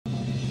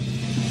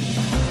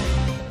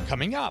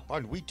Coming up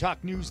on We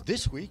Talk News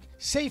this week,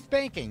 safe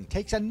banking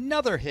takes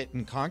another hit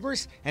in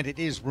Congress and it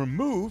is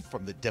removed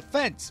from the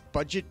defense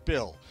budget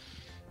bill.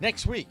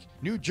 Next week,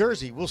 New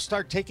Jersey will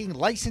start taking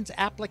license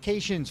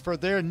applications for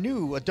their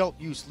new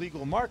adult use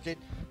legal market.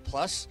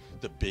 Plus,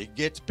 the big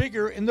gets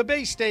bigger in the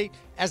Bay State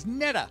as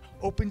Netta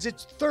opens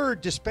its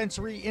third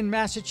dispensary in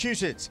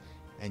Massachusetts.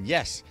 And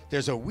yes,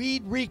 there's a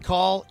weed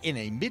recall in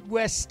a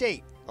Midwest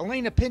state.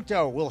 Elena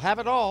Pinto will have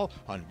it all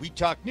on We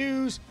Talk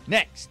News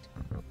next.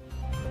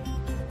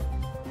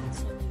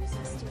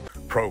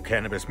 Pro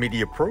Cannabis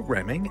Media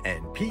Programming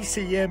and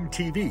PCM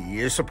TV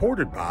is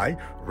supported by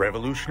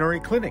Revolutionary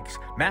Clinics,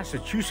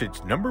 Massachusetts'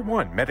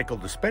 #1 medical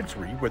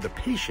dispensary where the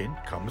patient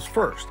comes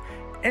first,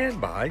 and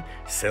by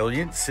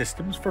Salient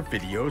Systems for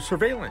Video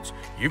Surveillance.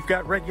 You've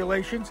got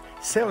regulations,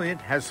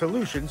 Salient has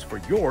solutions for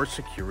your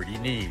security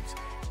needs.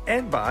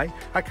 And by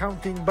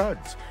Accounting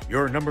Buds,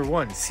 your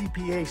 #1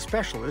 CPA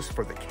specialist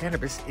for the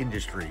cannabis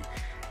industry.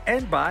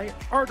 And by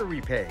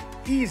Artery Pay,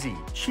 easy,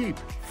 cheap,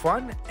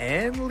 fun,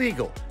 and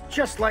legal,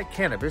 just like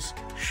cannabis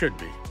should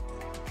be.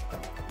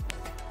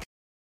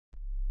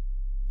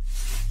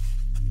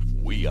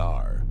 We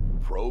are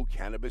Pro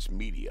Cannabis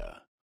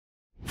Media.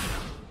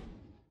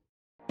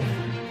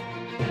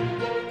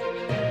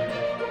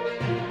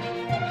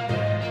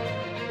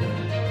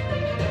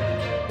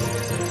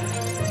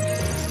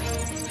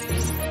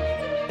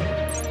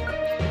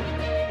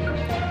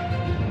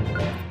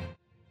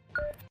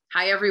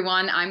 Hi,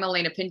 everyone. I'm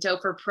Elena Pinto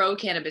for Pro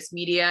Cannabis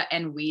Media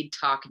and Weed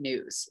Talk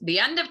News. The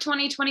end of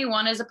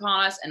 2021 is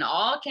upon us, and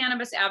all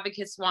cannabis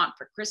advocates want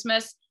for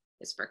Christmas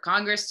is for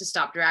Congress to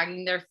stop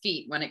dragging their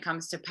feet when it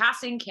comes to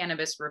passing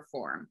cannabis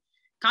reform.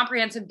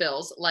 Comprehensive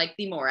bills like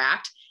the MORE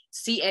Act,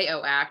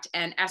 CAO Act,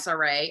 and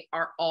SRA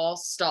are all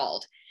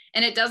stalled,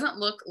 and it doesn't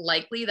look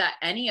likely that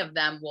any of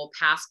them will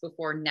pass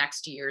before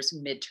next year's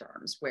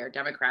midterms, where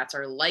Democrats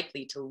are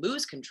likely to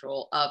lose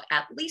control of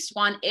at least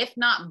one, if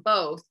not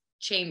both,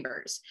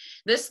 chambers.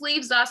 This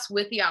leaves us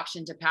with the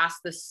option to pass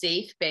the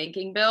safe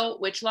banking bill,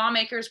 which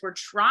lawmakers were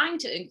trying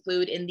to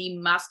include in the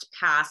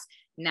must-pass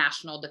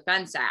National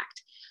Defense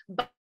Act.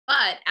 But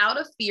out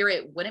of fear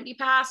it wouldn't be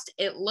passed,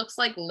 it looks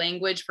like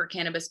language for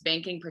cannabis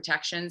banking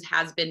protections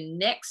has been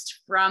nixed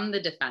from the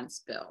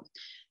defense bill.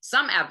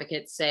 Some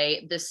advocates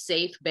say the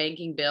safe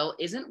banking bill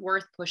isn't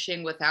worth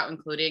pushing without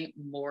including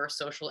more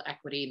social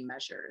equity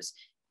measures.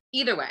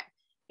 Either way,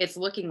 it's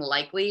looking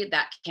likely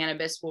that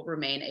cannabis will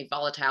remain a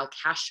volatile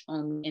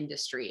cash-only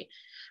industry,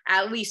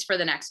 at least for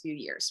the next few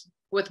years.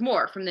 With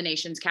more from the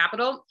nation's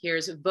capital,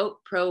 here's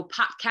Vote Pro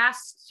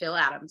Podcast's Phil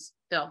Adams.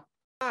 Phil.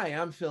 Hi,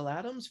 I'm Phil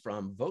Adams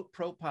from Vote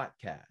Pro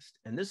Podcast,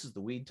 and this is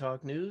the Weed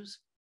Talk News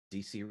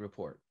DC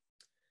Report.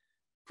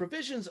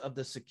 Provisions of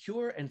the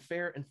Secure and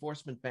Fair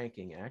Enforcement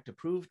Banking Act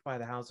approved by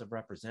the House of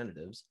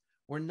Representatives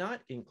were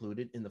not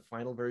included in the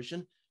final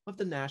version of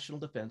the National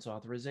Defense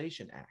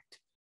Authorization Act.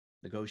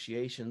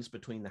 Negotiations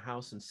between the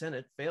House and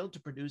Senate failed to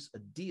produce a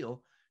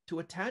deal to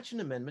attach an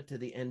amendment to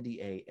the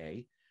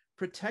NDAA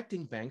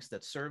protecting banks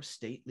that serve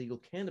state legal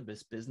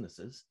cannabis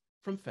businesses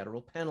from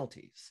federal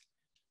penalties.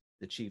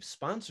 The chief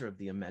sponsor of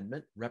the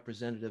amendment,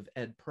 Representative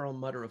Ed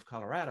Perlmutter of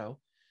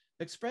Colorado,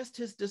 expressed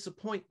his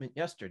disappointment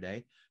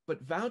yesterday,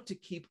 but vowed to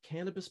keep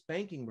cannabis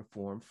banking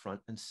reform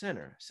front and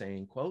center,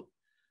 saying, quote,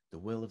 "The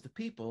will of the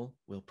people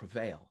will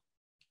prevail."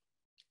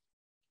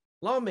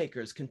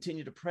 Lawmakers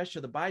continue to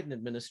pressure the Biden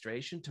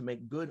administration to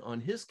make good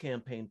on his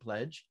campaign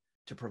pledge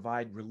to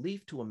provide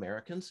relief to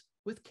Americans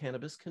with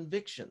cannabis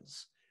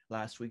convictions.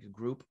 Last week, a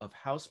group of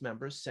House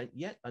members sent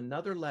yet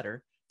another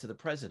letter to the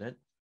president,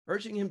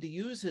 urging him to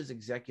use his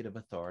executive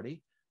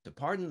authority to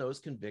pardon those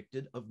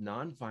convicted of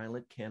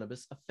nonviolent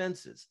cannabis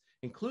offenses,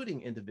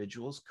 including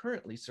individuals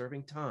currently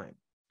serving time.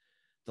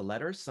 The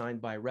letter,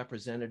 signed by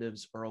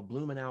Representatives Earl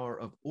Blumenauer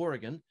of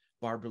Oregon,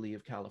 Barbara Lee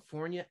of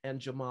California,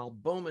 and Jamal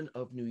Bowman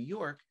of New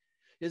York,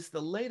 is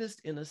the latest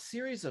in a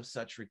series of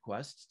such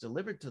requests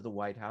delivered to the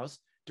White House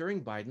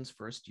during Biden's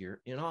first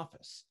year in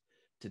office.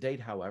 To date,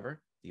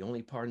 however, the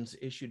only pardons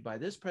issued by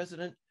this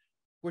president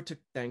were to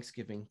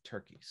Thanksgiving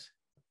turkeys.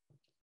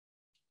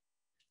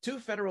 2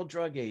 federal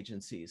drug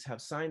agencies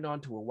have signed on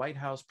to a White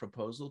House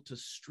proposal to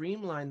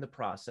streamline the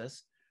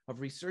process of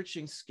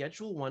researching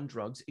Schedule I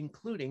drugs,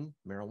 including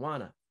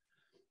marijuana.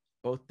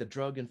 Both the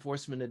Drug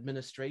Enforcement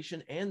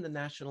Administration and the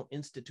National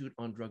Institute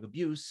on Drug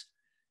Abuse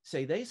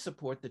say they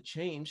support the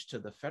change to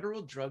the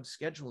federal drug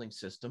scheduling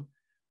system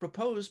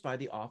proposed by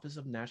the Office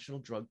of National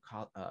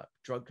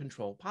Drug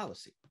Control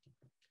Policy.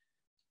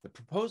 The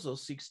proposal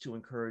seeks to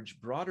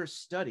encourage broader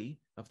study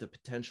of the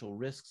potential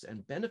risks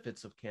and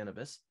benefits of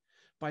cannabis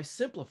by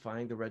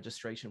simplifying the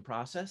registration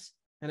process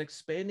and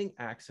expanding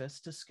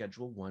access to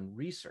Schedule I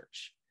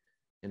research.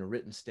 In a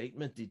written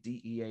statement, the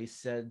DEA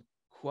said,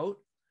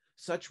 quote,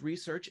 "Such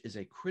research is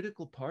a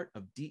critical part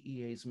of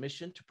DEA's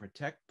mission to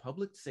protect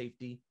public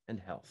safety and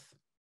health."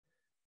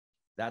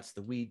 That's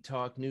the Weed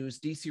Talk News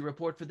DC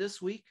report for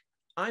this week.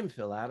 I'm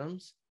Phil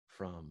Adams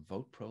from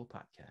Vote Pro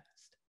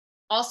Podcast.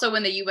 Also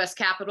in the U.S.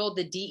 Capitol,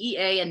 the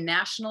DEA and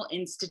National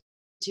Institute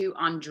Institute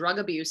on Drug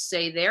Abuse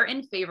say they're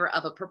in favor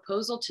of a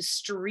proposal to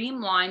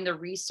streamline the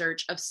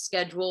research of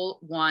Schedule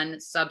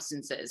 1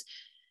 substances.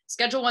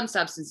 Schedule 1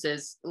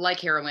 substances, like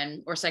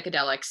heroin or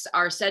psychedelics,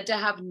 are said to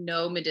have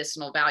no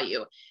medicinal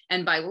value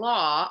and by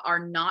law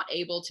are not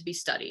able to be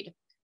studied.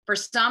 For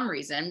some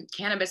reason,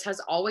 cannabis has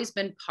always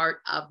been part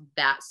of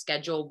that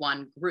Schedule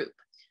 1 group.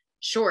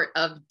 Short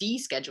of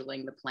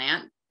descheduling the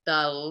plant,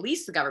 the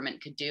least the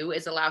government could do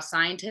is allow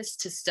scientists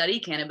to study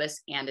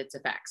cannabis and its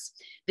effects.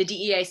 The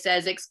DEA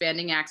says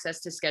expanding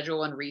access to Schedule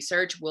 1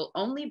 research will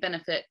only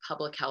benefit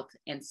public health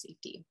and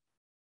safety.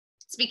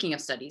 Speaking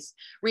of studies,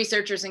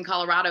 researchers in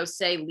Colorado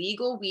say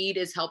legal weed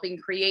is helping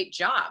create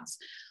jobs.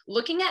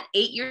 Looking at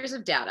 8 years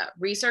of data,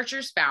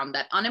 researchers found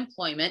that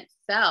unemployment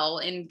fell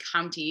in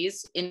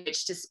counties in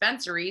which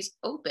dispensaries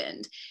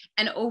opened,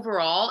 and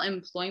overall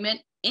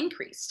employment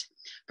increased,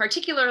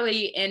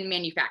 particularly in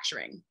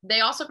manufacturing.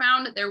 They also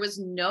found that there was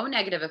no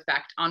negative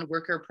effect on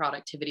worker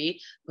productivity,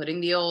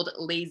 putting the old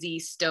lazy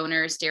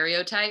stoner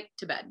stereotype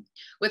to bed.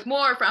 With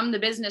more from the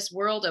business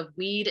world of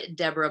weed,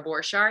 Deborah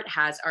Borchardt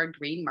has our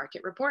Green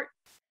Market Report.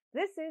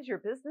 This is your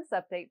business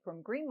update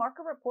from Green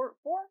Market Report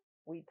for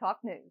Weed Talk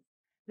News.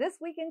 This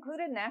week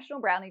included National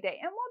Brownie Day,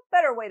 and what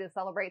better way to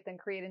celebrate than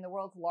creating the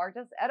world's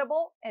largest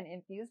edible and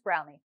infused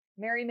brownie?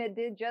 Merry Mid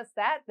did just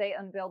that. They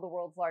unveiled the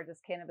world's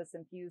largest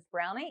cannabis-infused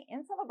brownie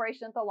in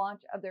celebration at the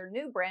launch of their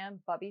new brand,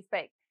 Bubby's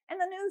Bake.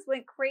 And the news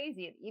went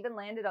crazy. It even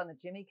landed on the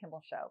Jimmy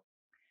Kimmel Show.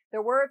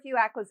 There were a few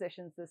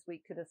acquisitions this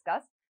week to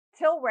discuss.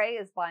 Tilray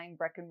is buying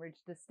Breckenridge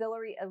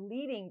Distillery, a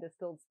leading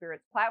distilled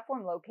spirits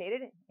platform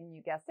located in,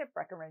 you guessed it,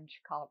 Breckenridge,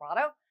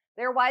 Colorado.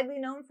 They're widely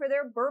known for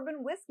their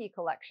bourbon whiskey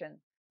collection.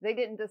 They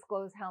didn't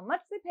disclose how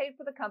much they paid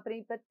for the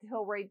company, but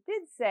Tilray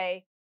did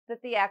say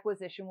that the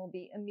acquisition will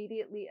be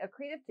immediately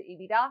accretive to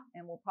EBITDA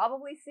and will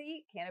probably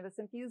see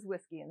cannabis-infused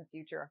whiskey in the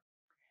future.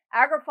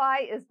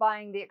 Agrify is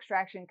buying the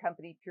extraction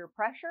company Pure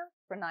Pressure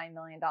for $9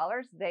 million.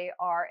 They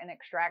are an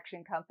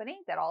extraction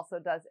company that also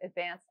does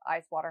advanced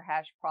ice water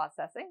hash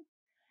processing.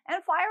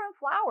 And Fire and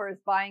Flower is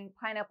buying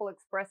Pineapple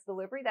Express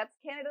Delivery. That's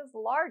Canada's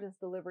largest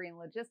delivery and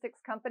logistics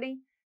company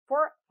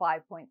for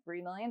 $5.3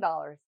 million.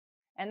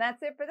 And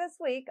that's it for this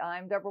week.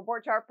 I'm Deborah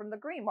Borchardt from the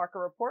Green Market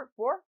Report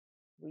for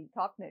Weed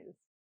Talk News.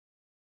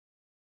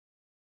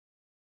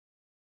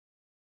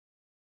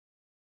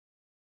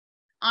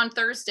 On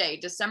Thursday,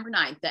 December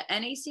 9th, the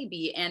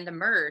NACB and the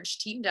Merge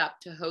teamed up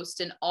to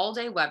host an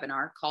all-day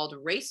webinar called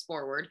Race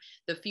Forward,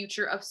 the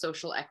Future of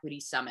Social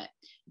Equity Summit.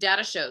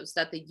 Data shows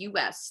that the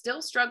U.S.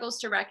 still struggles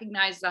to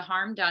recognize the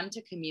harm done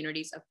to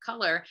communities of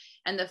color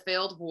and the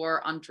failed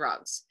war on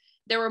drugs.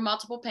 There were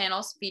multiple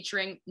panels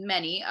featuring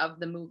many of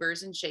the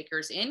movers and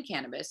shakers in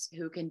cannabis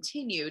who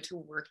continue to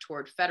work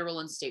toward federal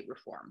and state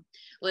reform.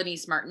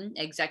 Lenise Martin,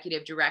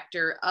 executive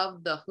director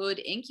of the Hood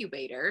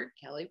Incubator,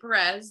 Kelly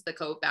Perez, the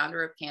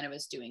co-founder of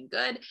Cannabis Doing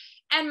Good,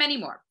 and many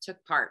more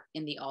took part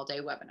in the all-day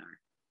webinar.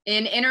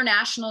 In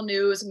international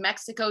news,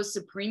 Mexico's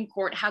Supreme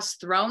Court has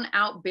thrown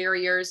out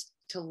barriers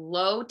to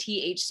low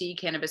THC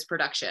cannabis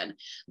production.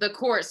 The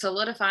court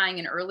solidifying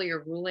an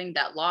earlier ruling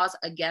that laws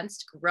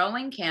against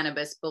growing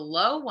cannabis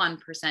below 1%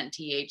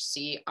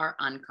 THC are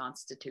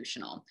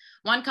unconstitutional.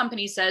 One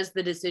company says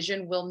the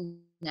decision will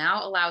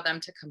now allow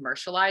them to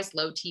commercialize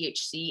low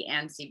THC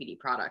and CBD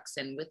products.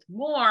 And with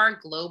more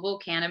global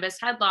cannabis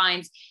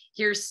headlines,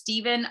 here's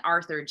Stephen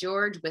Arthur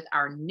George with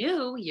our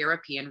new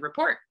European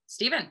report.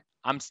 Stephen.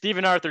 I'm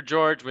Stephen Arthur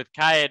George with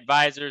Kaya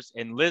Advisors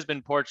in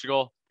Lisbon,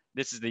 Portugal.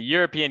 This is the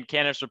European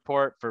Cannabis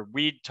Report for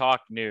Weed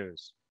Talk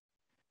News.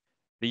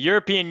 The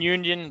European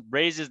Union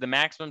raises the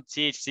maximum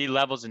THC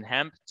levels in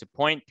hemp to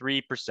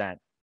 0.3%.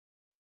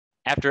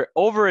 After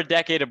over a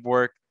decade of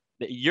work,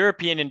 the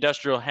European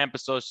Industrial Hemp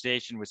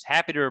Association was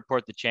happy to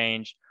report the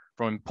change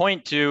from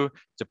 0.2 to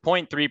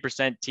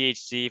 0.3%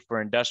 THC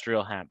for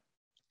industrial hemp.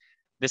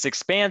 This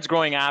expands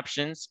growing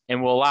options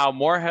and will allow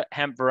more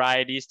hemp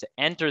varieties to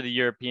enter the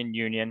European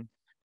Union.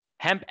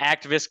 Hemp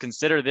activists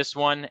consider this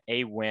one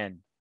a win.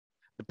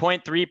 The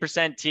 0.3%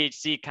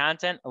 THC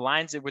content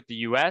aligns it with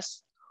the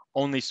US,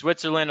 only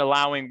Switzerland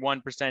allowing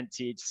 1%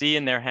 THC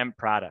in their hemp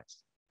products.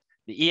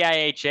 The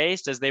EIHA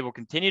says they will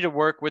continue to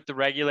work with the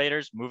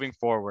regulators moving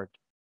forward.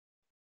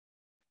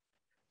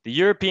 The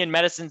European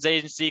Medicines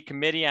Agency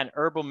Committee on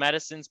Herbal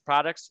Medicines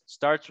Products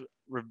starts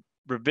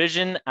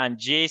revision on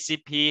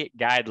GACP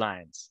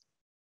guidelines.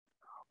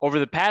 Over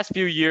the past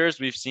few years,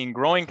 we've seen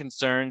growing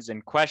concerns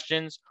and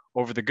questions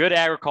over the good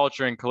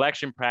agriculture and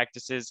collection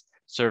practices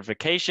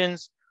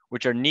certifications,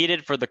 which are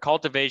needed for the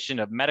cultivation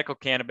of medical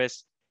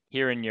cannabis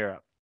here in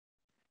Europe.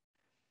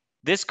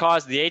 This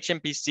caused the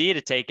HMPC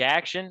to take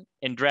action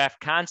and draft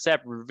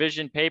concept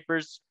revision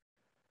papers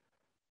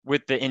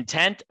with the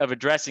intent of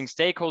addressing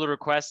stakeholder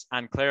requests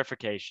on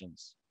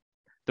clarifications.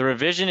 The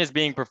revision is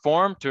being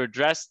performed to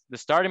address the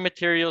starting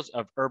materials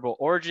of herbal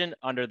origin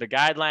under the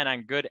guideline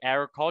on good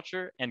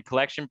agriculture and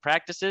collection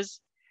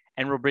practices,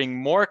 and will bring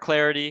more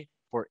clarity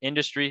for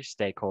industry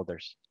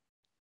stakeholders.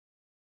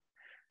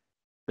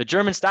 The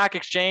German Stock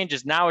Exchange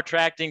is now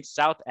attracting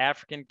South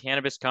African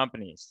cannabis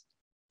companies.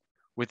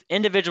 With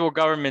individual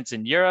governments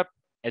in Europe,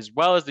 as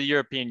well as the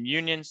European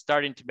Union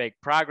starting to make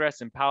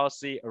progress in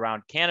policy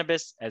around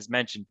cannabis, as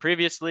mentioned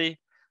previously,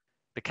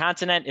 the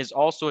continent is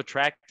also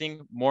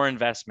attracting more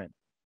investment.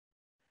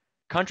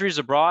 Countries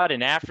abroad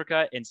in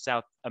Africa and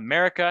South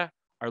America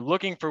are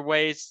looking for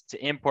ways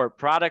to import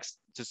products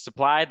to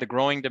supply the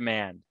growing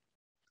demand.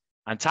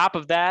 On top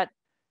of that,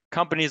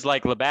 companies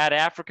like Labatt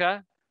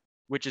Africa,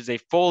 which is a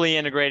fully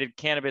integrated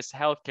cannabis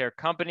healthcare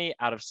company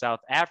out of South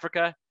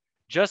Africa,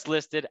 just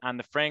listed on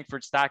the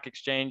Frankfurt Stock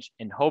Exchange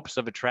in hopes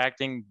of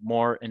attracting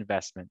more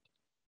investment.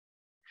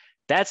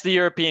 That's the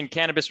European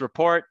Cannabis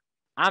Report.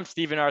 I'm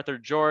Stephen Arthur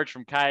George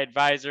from Kai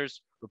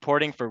Advisors,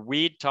 reporting for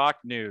Weed Talk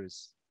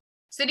News.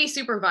 City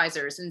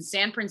supervisors in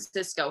San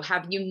Francisco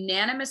have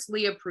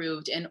unanimously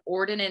approved an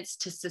ordinance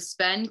to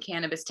suspend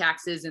cannabis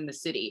taxes in the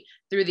city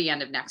through the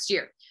end of next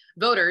year.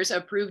 Voters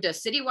approved a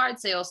citywide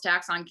sales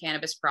tax on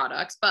cannabis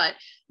products, but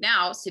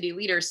now city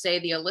leaders say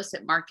the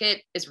illicit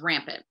market is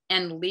rampant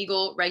and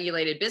legal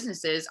regulated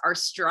businesses are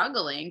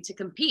struggling to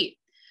compete.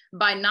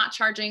 By not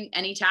charging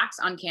any tax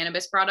on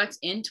cannabis products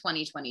in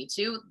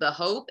 2022, the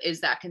hope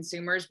is that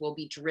consumers will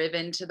be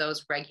driven to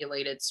those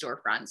regulated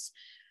storefronts,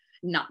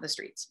 not the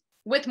streets.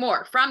 With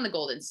more from the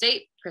Golden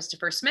State,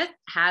 Christopher Smith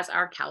has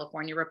our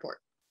California report.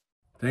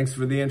 Thanks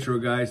for the intro,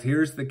 guys.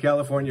 Here's the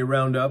California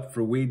Roundup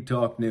for Weed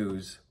Talk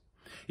News.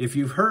 If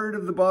you've heard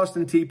of the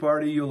Boston Tea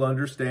Party, you'll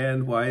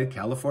understand why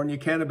California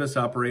cannabis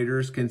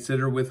operators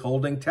consider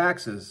withholding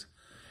taxes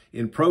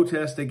in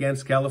protest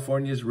against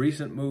California's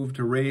recent move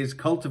to raise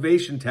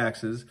cultivation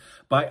taxes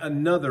by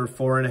another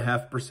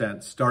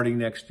 4.5% starting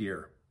next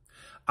year.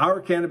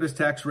 Our cannabis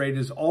tax rate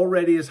is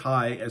already as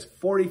high as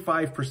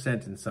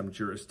 45% in some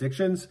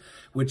jurisdictions,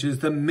 which is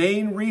the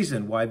main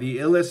reason why the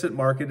illicit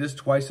market is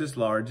twice as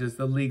large as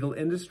the legal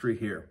industry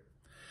here.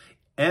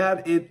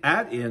 Add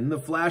in the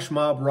flash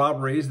mob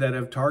robberies that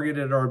have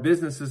targeted our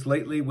businesses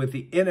lately with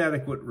the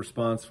inadequate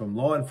response from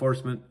law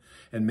enforcement,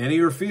 and many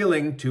are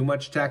feeling too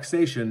much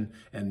taxation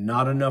and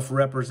not enough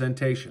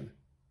representation.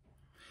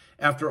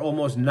 After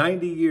almost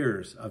 90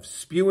 years of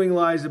spewing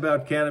lies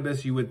about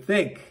cannabis, you would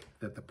think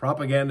that the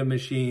propaganda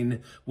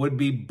machine would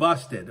be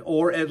busted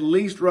or at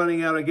least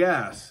running out of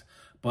gas.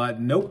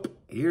 But nope,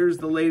 here's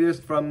the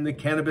latest from the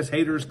Cannabis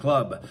Haters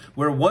Club.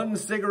 We're one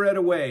cigarette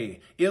away.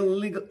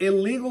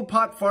 Illegal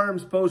pot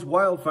farms pose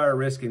wildfire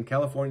risk in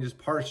California's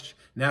parched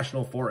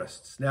national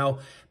forests. Now,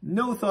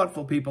 no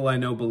thoughtful people I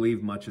know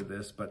believe much of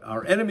this, but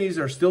our enemies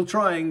are still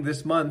trying.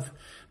 This month,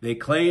 they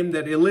claim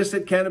that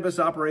illicit cannabis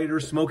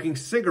operators smoking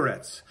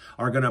cigarettes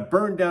are going to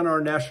burn down our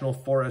national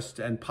forest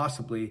and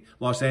possibly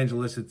Los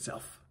Angeles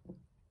itself.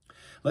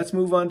 Let's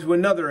move on to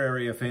another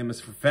area famous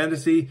for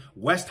fantasy,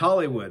 West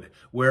Hollywood,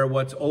 where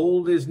what's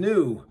old is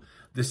new.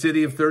 The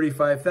city of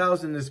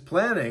 35,000 is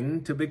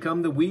planning to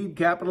become the weed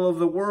capital of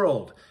the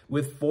world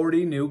with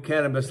 40 new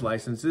cannabis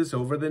licenses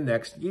over the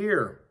next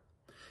year.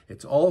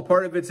 It's all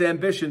part of its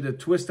ambition to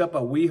twist up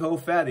a WeHo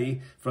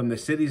fatty from the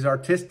city's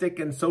artistic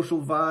and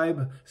social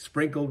vibe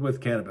sprinkled with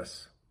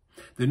cannabis.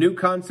 The new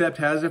concept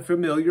has a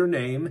familiar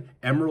name,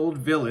 Emerald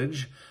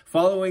Village.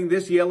 Following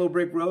this yellow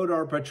brick road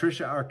are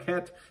Patricia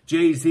Arquette,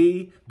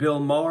 Jay-Z, Bill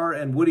Maher,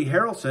 and Woody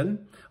Harrelson.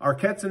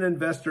 Arquette's an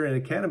investor in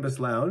a cannabis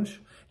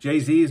lounge.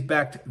 Jay-Z has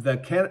backed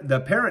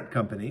the parent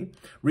company,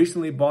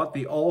 recently bought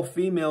the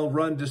all-female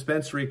run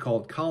dispensary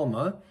called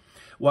Calma,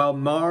 while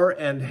Maher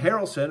and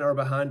Harrelson are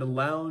behind a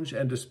lounge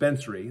and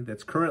dispensary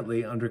that's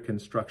currently under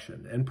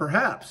construction. And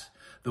perhaps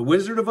the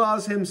Wizard of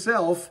Oz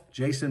himself,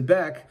 Jason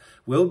Beck,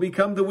 will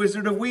become the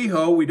Wizard of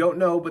WeHo. We don't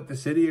know, but the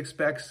city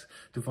expects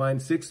to find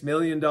 $6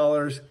 million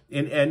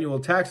in annual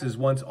taxes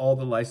once all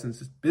the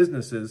licensed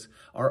businesses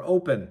are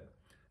open.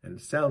 And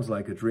it sounds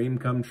like a dream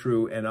come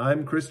true. And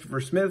I'm Christopher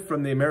Smith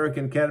from the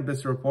American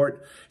Cannabis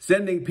Report,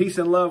 sending peace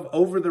and love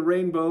over the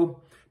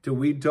rainbow to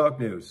Weed Talk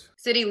News.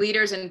 City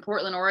leaders in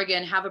Portland,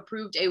 Oregon have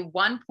approved a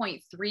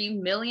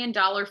 $1.3 million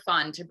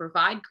fund to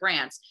provide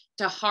grants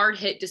to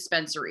hard-hit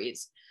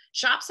dispensaries.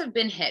 Shops have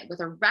been hit with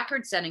a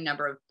record-setting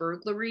number of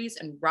burglaries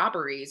and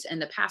robberies in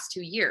the past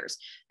 2 years,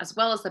 as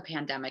well as the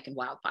pandemic and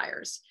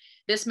wildfires.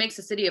 This makes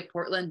the city of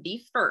Portland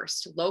the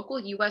first local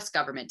U.S.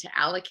 government to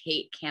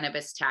allocate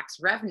cannabis tax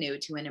revenue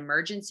to an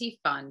emergency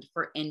fund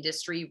for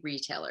industry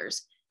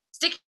retailers.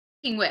 Sticking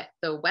with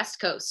the West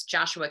Coast,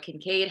 Joshua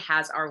Kincaid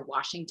has our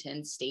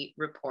Washington State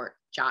report.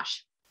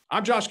 Josh.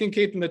 I'm Josh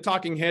Kincaid from the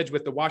Talking Hedge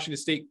with the Washington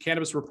State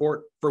Cannabis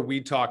Report for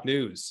Weed Talk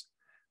News.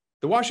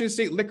 The Washington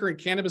State Liquor and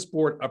Cannabis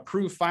Board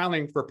approved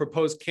filing for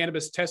proposed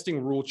cannabis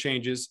testing rule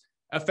changes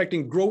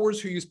affecting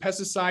growers who use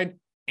pesticide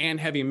and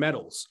heavy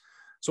metals.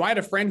 So I had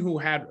a friend who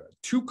had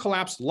 2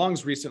 collapsed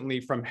lungs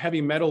recently from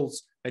heavy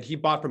metals that he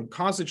bought from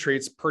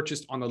concentrates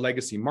purchased on the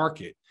legacy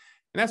market.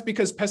 And that's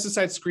because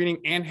pesticide screening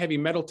and heavy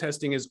metal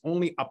testing is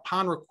only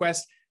upon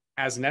request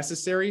as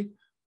necessary,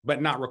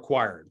 but not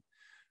required.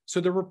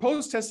 So the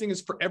proposed testing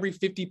is for every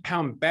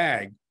 50-pound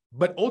bag,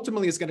 but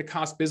ultimately it's going to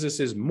cost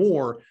businesses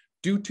more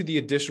due to the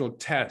additional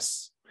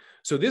tests.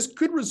 So this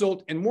could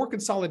result in more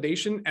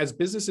consolidation as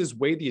businesses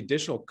weigh the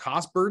additional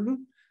cost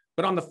burden.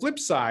 But on the flip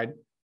side,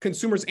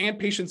 consumers and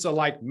patients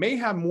alike may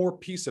have more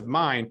peace of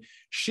mind,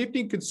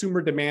 shifting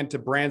consumer demand to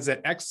brands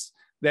that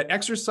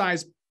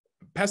exercise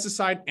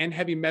pesticide and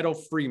heavy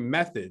metal-free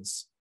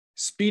methods,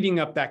 speeding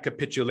up that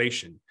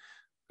capitulation.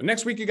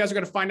 Next week, you guys are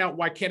going to find out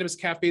why cannabis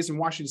cafes in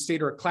Washington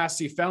State are a Class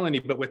C felony.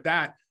 But with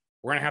that,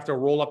 we're going to have to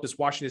roll up this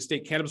Washington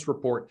State Cannabis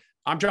Report.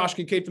 I'm Josh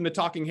Kincaid from the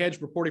Talking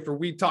Hedge, reporting for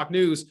Weed Talk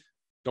News.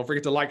 Don't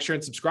forget to like, share,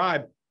 and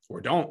subscribe, or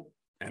don't,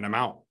 and I'm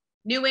out.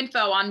 New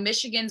info on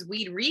Michigan's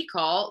weed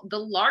recall, the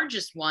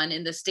largest one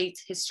in the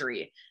state's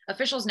history.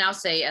 Officials now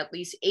say at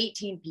least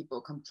 18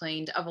 people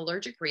complained of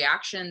allergic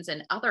reactions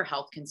and other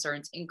health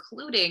concerns,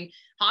 including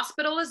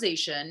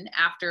hospitalization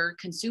after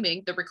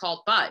consuming the recalled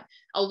bud.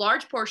 A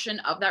large portion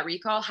of that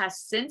recall has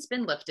since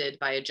been lifted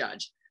by a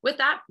judge. With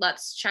that,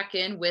 let's check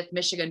in with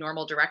Michigan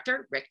NORML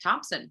Director Rick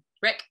Thompson.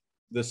 Rick.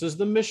 This is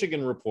the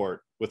Michigan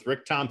Report with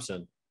Rick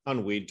Thompson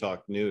on Weed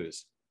Talk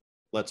News.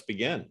 Let's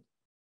begin.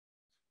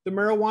 The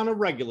Marijuana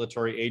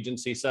Regulatory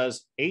Agency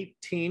says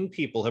 18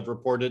 people have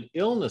reported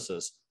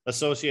illnesses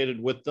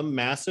associated with the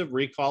massive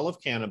recall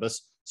of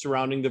cannabis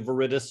surrounding the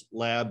Viridis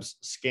Labs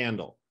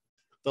scandal.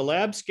 The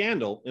lab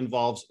scandal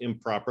involves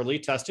improperly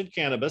tested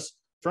cannabis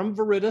from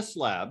Viridis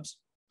Labs.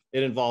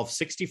 It involves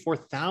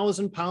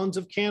 64,000 pounds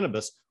of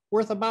cannabis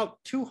worth about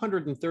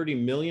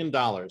 $230 million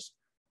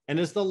and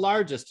is the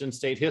largest in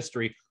state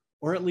history,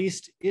 or at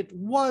least it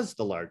was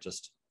the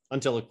largest,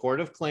 until a court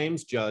of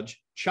claims judge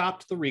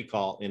chopped the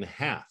recall in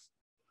half.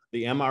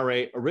 The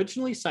MRA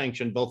originally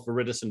sanctioned both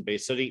Viridis in Bay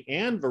City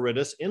and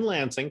Viridis in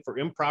Lansing for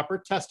improper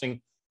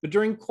testing, but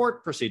during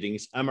court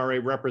proceedings,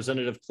 MRA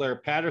Representative Claire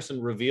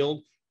Patterson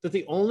revealed that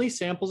the only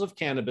samples of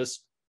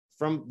cannabis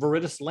from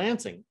Viridis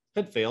Lansing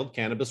had failed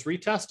cannabis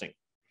retesting.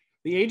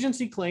 The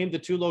agency claimed the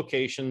two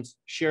locations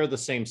share the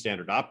same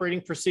standard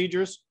operating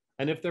procedures,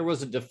 and if there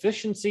was a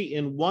deficiency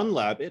in one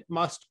lab, it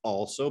must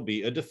also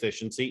be a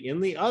deficiency in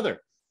the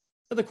other.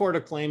 The Court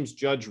of Claims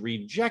judge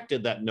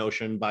rejected that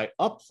notion by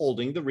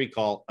upholding the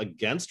recall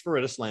against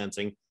Viridis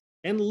Lansing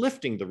and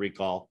lifting the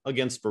recall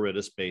against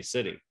Viridis Bay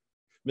City.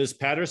 Ms.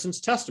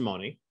 Patterson's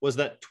testimony was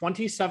that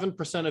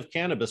 27% of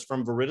cannabis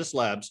from Viridis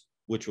Labs,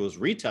 which was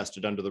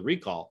retested under the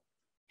recall,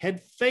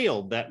 had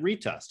failed that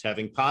retest,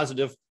 having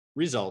positive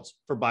results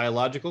for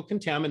biological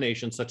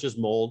contamination such as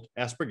mold,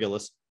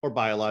 aspergillus, or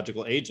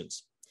biological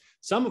agents.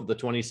 Some of the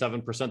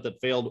 27%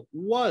 that failed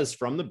was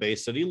from the Bay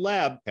City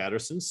lab,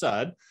 Patterson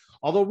said.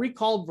 Although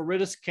recalled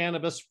Viridis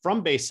cannabis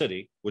from Bay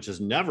City, which has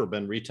never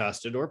been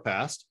retested or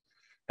passed,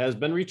 has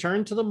been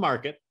returned to the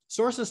market,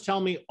 sources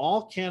tell me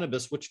all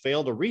cannabis which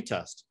failed a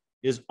retest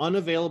is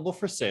unavailable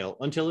for sale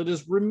until it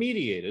is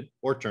remediated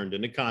or turned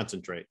into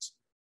concentrates.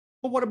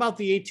 But what about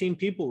the 18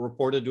 people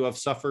reported to have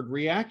suffered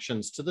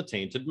reactions to the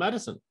tainted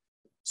medicine?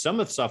 Some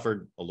have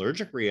suffered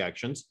allergic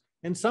reactions,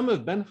 and some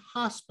have been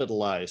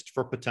hospitalized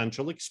for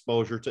potential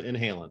exposure to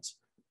inhalants.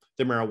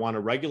 The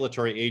Marijuana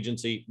Regulatory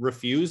Agency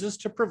refuses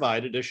to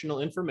provide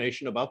additional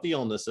information about the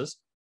illnesses,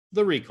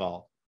 the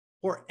recall,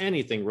 or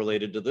anything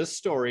related to this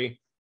story,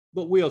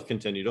 but we'll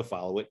continue to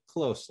follow it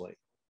closely.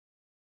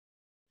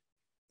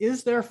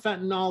 Is there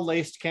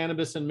fentanyl-laced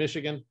cannabis in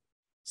Michigan?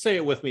 Say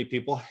it with me,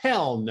 people.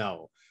 Hell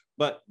no.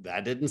 But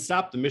that didn't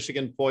stop the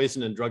Michigan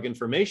Poison and Drug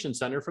Information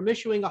Center from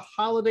issuing a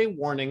holiday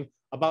warning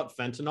about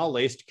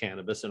fentanyl-laced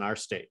cannabis in our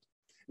state.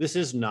 This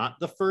is not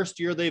the first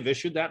year they've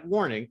issued that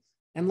warning,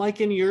 and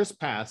like in years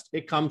past,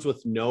 it comes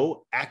with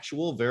no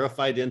actual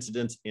verified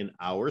incidents in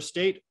our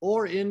state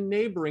or in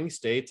neighboring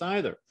states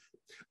either.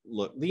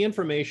 Look, the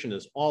information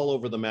is all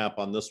over the map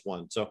on this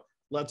one, so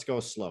let's go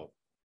slow.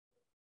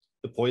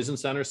 The Poison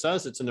Center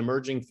says it's an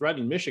emerging threat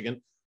in Michigan.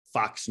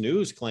 Fox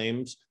News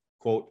claims,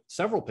 quote,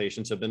 several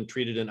patients have been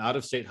treated in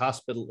out-of-state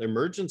hospital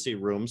emergency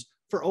rooms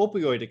for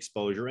opioid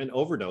exposure and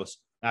overdose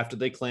after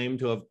they claim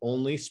to have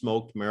only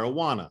smoked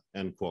marijuana,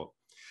 end quote.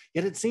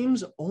 Yet it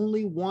seems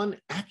only one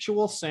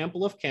actual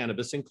sample of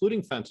cannabis,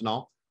 including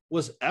fentanyl,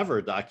 was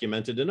ever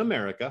documented in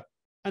America,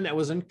 and that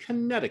was in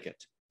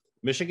Connecticut.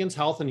 Michigan's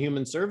Health and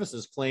Human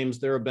Services claims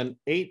there have been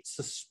 8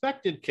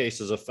 suspected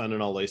cases of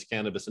fentanyl-laced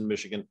cannabis in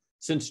Michigan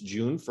since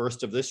June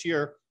 1st of this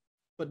year,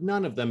 but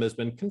none of them has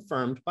been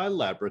confirmed by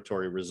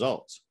laboratory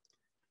results.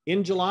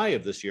 In July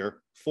of this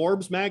year,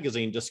 Forbes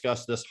magazine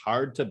discussed this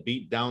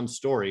hard-to-beat-down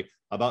story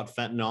about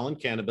fentanyl and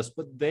cannabis,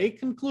 but they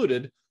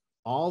concluded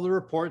all the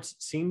reports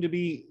seem to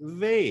be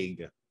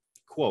vague.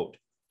 Quote,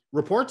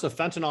 reports of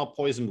fentanyl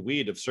poisoned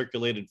weed have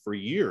circulated for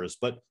years,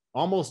 but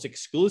almost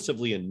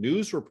exclusively in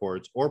news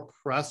reports or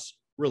press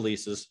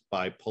releases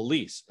by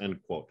police,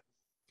 end quote.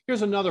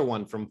 Here's another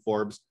one from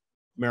Forbes.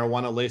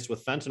 Marijuana laced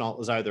with fentanyl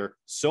is either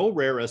so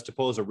rare as to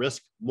pose a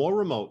risk more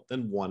remote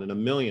than 1 in a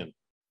million.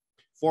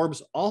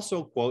 Forbes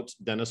also quotes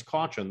Dennis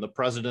Cauchon, the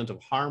president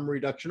of Harm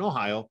Reduction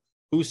Ohio,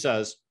 who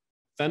says,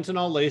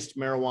 fentanyl-laced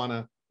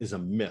marijuana is a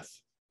myth.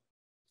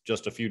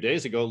 Just a few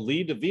days ago,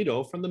 Lee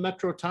DeVito from the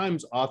Metro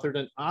Times authored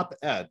an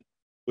op-ed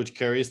which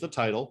carries the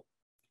title,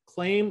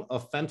 Claim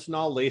of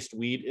Fentanyl-Laced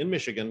Weed in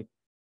Michigan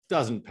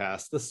Doesn't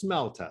Pass the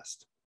Smell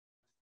Test.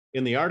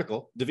 In the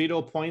article,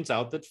 DeVito points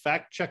out that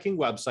fact-checking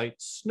website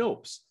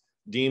Snopes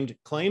deemed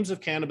claims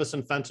of cannabis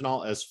and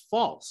fentanyl as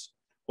false,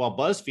 while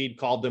BuzzFeed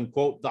called them,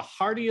 quote, the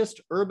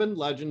hardiest urban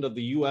legend of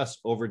the U.S.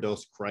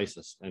 overdose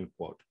crisis, end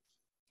quote.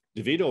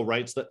 DeVito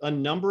writes that a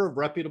number of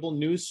reputable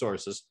news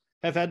sources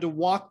have had to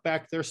walk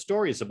back their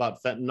stories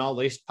about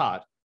fentanyl-laced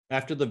pot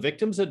after the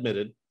victims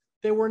admitted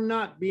they were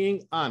not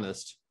being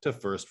honest to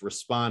first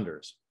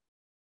responders.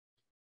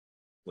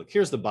 Look,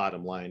 here's the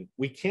bottom line.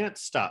 We can't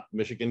stop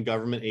Michigan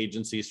government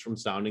agencies from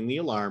sounding the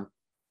alarm,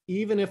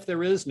 even if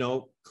there is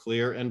no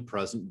clear and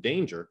present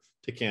danger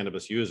to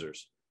cannabis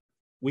users.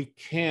 We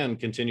can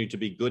continue to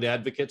be good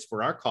advocates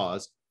for our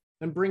cause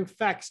and bring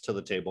facts to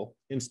the table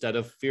instead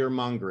of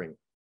fear-mongering.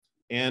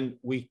 And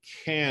we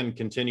can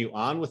continue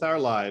on with our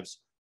lives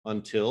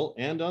until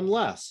and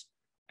unless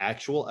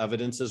actual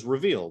evidence is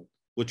revealed,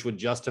 which would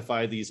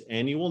justify these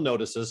annual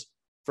notices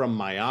from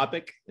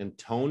myopic and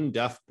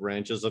tone-deaf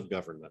branches of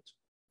government.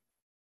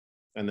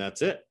 And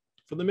that's it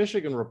for the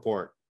Michigan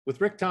Report with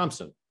Rick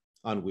Thompson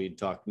on Weed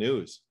Talk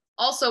News.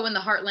 Also in the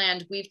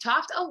heartland, we've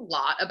talked a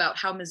lot about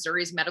how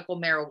Missouri's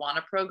medical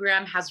marijuana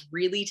program has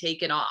really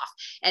taken off.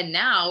 And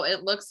now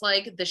it looks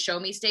like the Show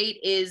Me State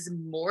is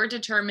more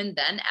determined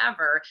than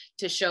ever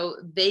to show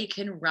they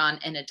can run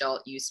an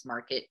adult use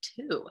market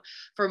too.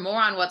 For more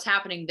on what's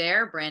happening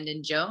there,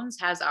 Brandon Jones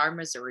has our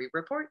Missouri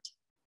Report.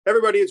 Hey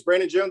everybody, it's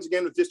Brandon Jones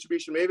again with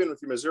Distribution Maven with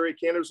your Missouri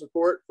Cannabis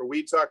Report for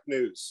Weed Talk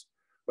News.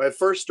 My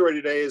first story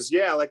today is,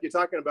 like you're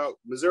talking about,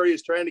 Missouri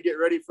is trying to get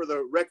ready for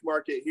the rec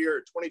market here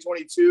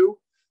 2022.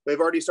 They've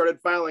already started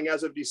filing.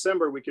 As of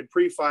December, we could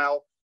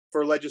pre-file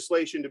for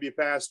legislation to be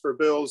passed for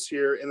bills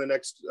here in the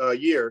next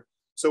year.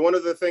 So one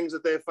of the things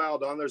that they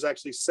filed on, there's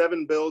actually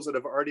 7 bills that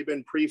have already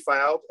been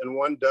pre-filed, and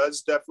one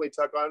does definitely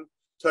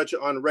touch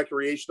on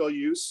recreational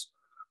use.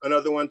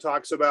 Another one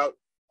talks about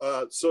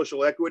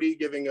social equity,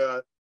 giving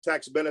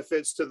tax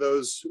benefits to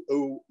those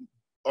who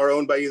are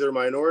owned by either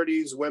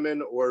minorities,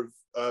 women, or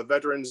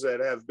veterans that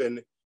have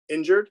been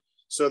injured.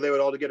 So they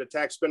would all get a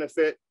tax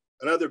benefit.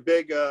 Another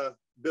big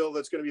bill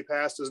that's going to be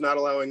passed is not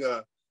allowing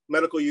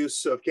medical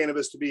use of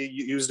cannabis to be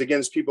used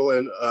against people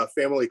in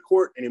family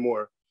court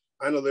anymore.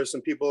 I know there's some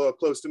people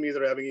close to me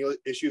that are having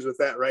issues with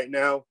that right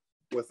now,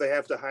 with they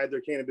have to hide their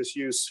cannabis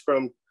use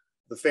from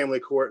the family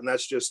court, and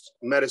that's just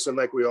medicine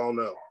like we all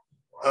know.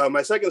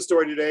 My second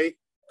story today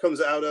comes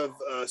out of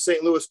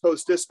St. Louis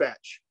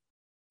Post-Dispatch.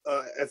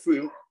 If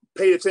we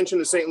paid attention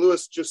to St.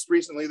 Louis just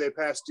recently, they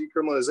passed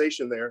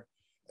decriminalization there.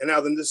 And now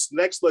then this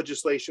next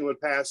legislation would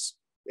pass,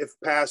 if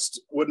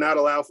passed, would not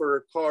allow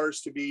for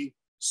cars to be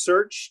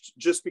searched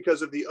just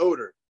because of the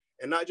odor.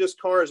 And not just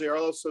cars, they are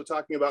also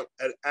talking about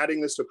adding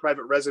this to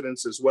private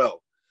residence as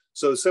well.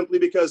 So simply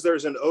because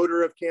there's an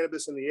odor of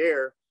cannabis in the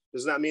air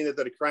does not mean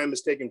that a crime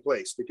is taking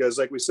place, because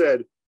like we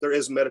said, there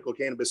is medical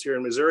cannabis here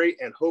in Missouri,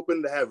 and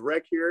hoping to have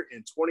rec here in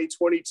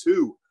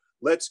 2022.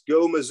 Let's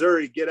go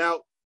Missouri, get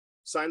out,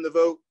 sign the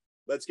vote,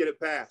 let's get it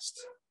passed.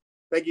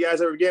 Thank you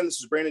guys again. This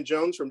is Brandon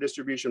Jones from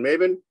Distribution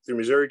Maven through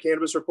Missouri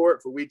Cannabis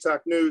Report for Weed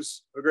Talk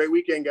News. Have a great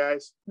weekend,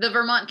 guys. The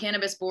Vermont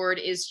Cannabis Board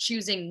is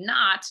choosing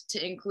not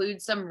to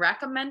include some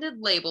recommended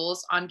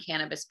labels on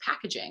cannabis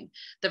packaging.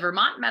 The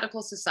Vermont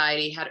Medical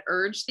Society had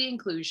urged the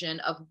inclusion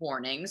of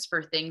warnings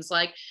for things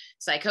like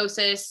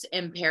psychosis,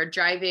 impaired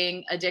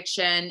driving,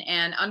 addiction,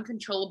 and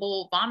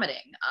uncontrollable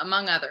vomiting,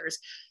 among others.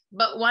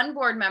 But one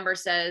board member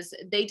says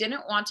they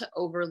didn't want to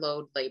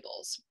overload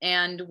labels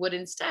and would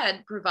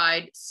instead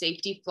provide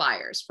safety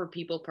flyers for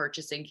people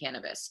purchasing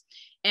cannabis.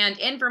 And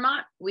in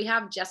Vermont, we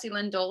have Jessie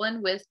Lynn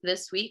Dolan with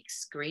this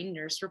week's Green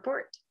Nurse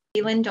Report.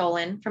 Lynn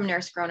Dolan from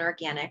Nurse Grown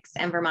Organics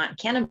and Vermont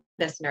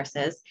Cannabis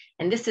Nurses,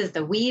 and this is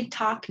the Weed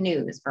Talk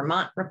News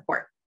Vermont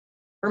Report.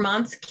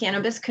 Vermont's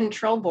Cannabis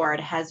Control Board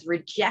has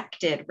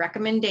rejected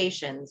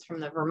recommendations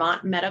from the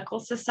Vermont Medical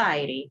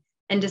Society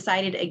and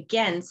decided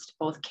against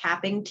both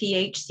capping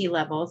THC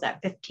levels at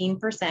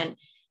 15%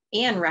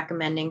 and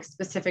recommending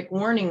specific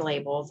warning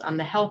labels on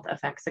the health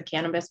effects of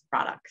cannabis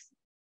products.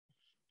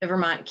 The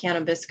Vermont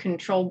Cannabis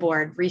Control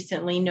Board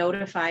recently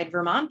notified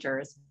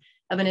Vermonters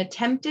of an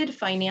attempted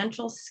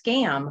financial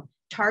scam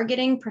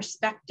targeting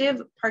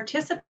prospective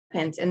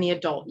participants in the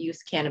adult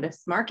use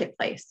cannabis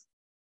marketplace.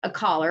 A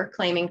caller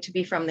claiming to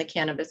be from the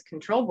Cannabis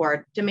Control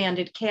Board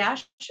demanded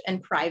cash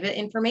and private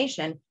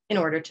information in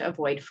order to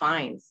avoid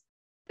fines.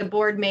 The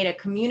board made a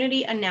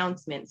community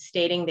announcement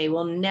stating they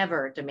will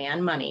never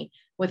demand money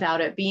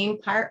without it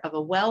being part of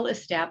a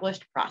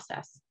well-established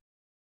process.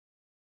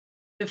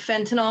 The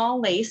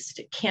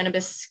fentanyl-laced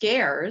cannabis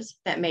scares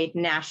that made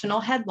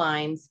national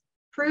headlines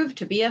proved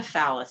to be a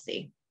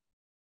fallacy.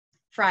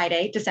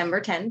 Friday,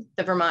 December 10th,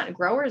 the Vermont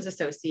Growers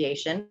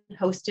Association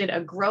hosted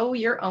a Grow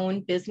Your Own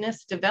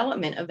Business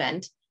Development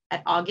event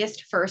at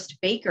August 1st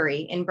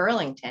Bakery in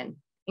Burlington,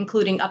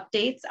 including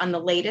updates on the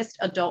latest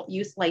adult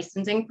use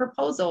licensing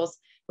proposals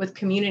with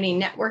community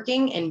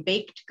networking and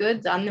baked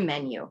goods on the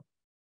menu.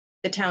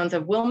 The towns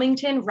of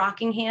Wilmington,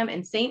 Rockingham,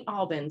 and St.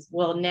 Albans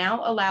will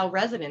now allow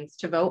residents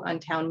to vote on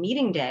town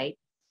meeting day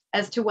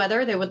as to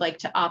whether they would like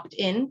to opt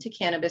in to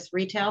cannabis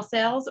retail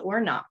sales or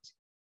not.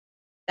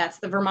 That's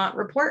the Vermont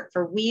Report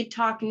for Weed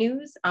Talk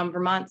News. I'm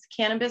Vermont's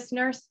cannabis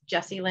nurse,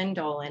 Jessie Lynn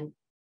Dolan.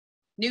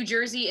 New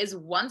Jersey is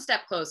one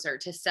step closer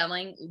to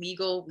selling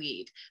legal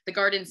weed. The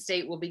Garden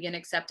State will begin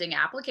accepting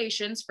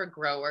applications for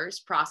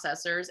growers,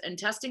 processors, and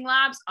testing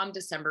labs on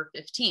December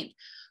 15th,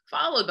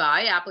 followed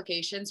by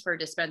applications for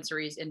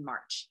dispensaries in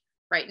March.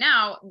 Right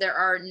now, there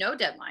are no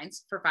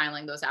deadlines for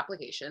filing those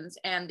applications,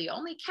 and the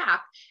only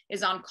cap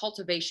is on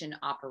cultivation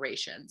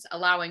operations,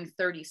 allowing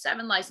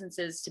 37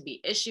 licenses to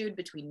be issued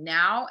between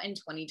now and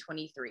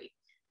 2023.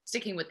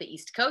 Sticking with the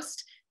East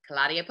Coast,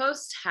 Claudia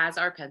Post has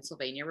our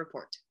Pennsylvania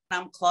report.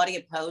 I'm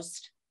Claudia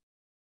Post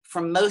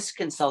from Most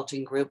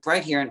Consulting Group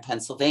right here in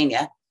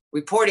Pennsylvania,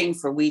 reporting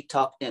for Weed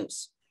Talk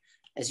News.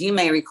 As you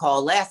may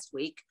recall, last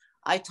week,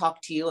 I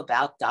talked to you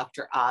about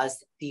Dr.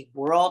 Oz, the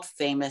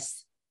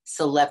world-famous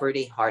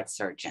celebrity heart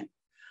surgeon.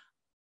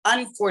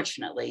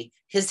 Unfortunately,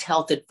 his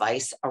health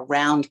advice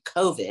around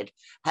COVID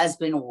has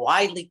been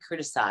widely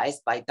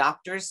criticized by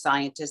doctors,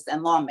 scientists,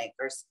 and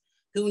lawmakers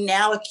who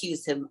now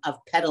accuse him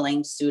of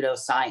peddling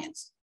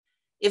pseudoscience.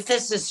 If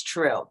this is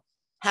true,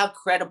 how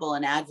credible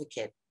an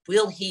advocate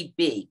will he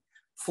be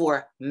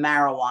for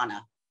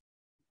marijuana?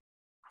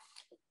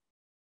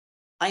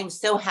 I am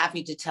so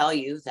happy to tell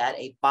you that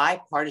a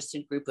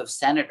bipartisan group of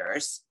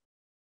senators,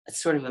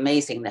 it's sort of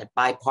amazing that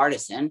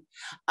bipartisan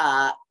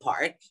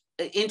part,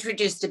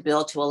 introduced a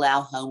bill to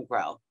allow home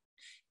grow.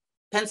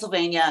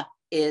 Pennsylvania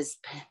is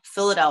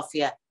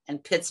Philadelphia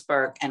and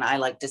Pittsburgh, and I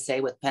like to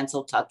say with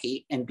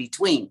Pennsylvania in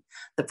between.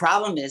 The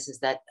problem is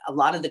that a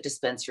lot of the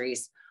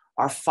dispensaries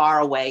are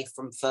far away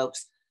from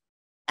folks,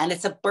 and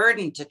it's a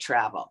burden to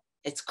travel.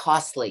 It's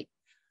costly.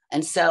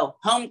 And so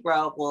home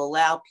grow will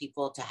allow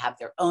people to have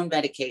their own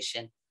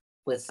medication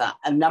with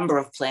a number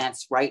of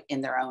plants right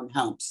in their own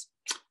homes.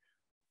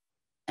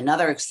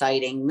 Another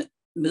exciting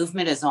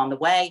movement is on the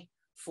way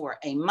for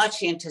a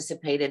much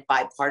anticipated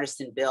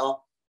bipartisan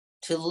bill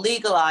to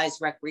legalize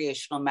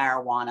recreational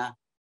marijuana.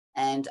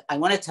 And I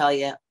want to tell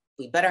you,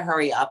 we better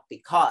hurry up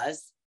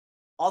because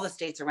all the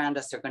states around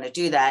us are going to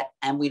do that,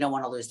 and we don't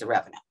want to lose the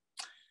revenue.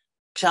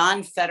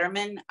 John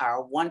Fetterman,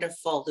 our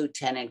wonderful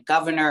lieutenant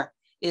governor,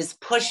 is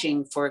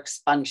pushing for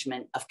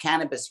expungement of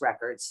cannabis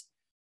records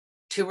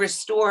to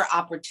restore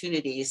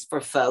opportunities for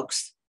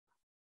folks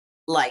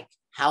like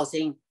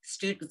housing,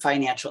 student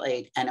financial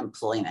aid, and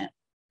employment.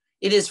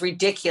 It is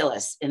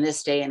ridiculous in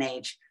this day and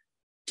age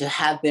to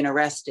have been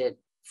arrested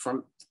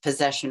for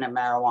possession of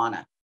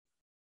marijuana.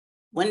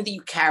 When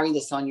you carry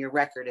this on your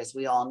record, as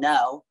we all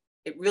know,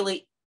 it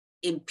really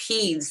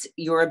impedes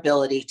your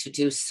ability to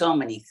do so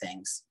many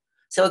things.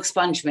 So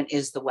expungement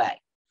is the way.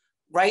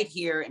 Right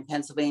here in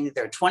Pennsylvania,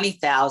 there are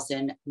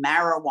 20,000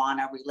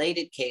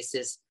 marijuana-related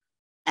cases,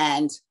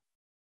 and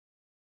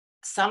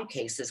some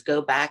cases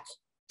go back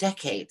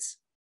decades.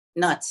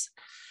 Nuts.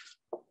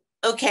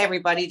 Okay,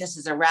 everybody, this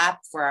is a wrap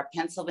for our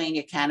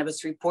Pennsylvania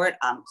Cannabis Report.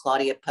 I'm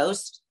Claudia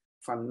Post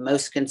from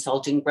Most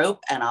Consulting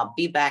Group, and I'll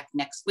be back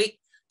next week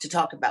to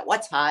talk about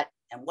what's hot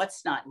and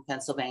what's not in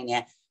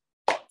Pennsylvania.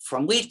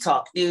 From Weed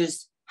Talk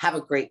News, have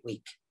a great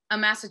week. A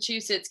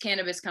Massachusetts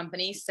cannabis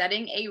company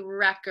setting a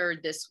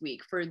record this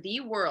week for the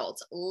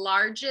world's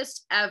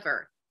largest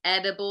ever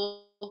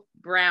edible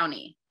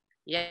brownie.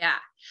 Yeah,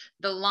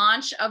 the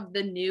launch of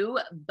the new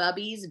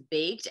Bubby's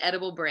Baked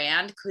edible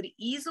brand could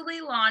easily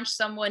launch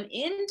someone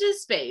into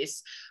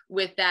space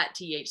with that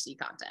THC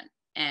content.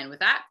 And with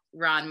that,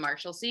 Ron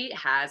Marshalsea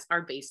has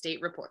our Bay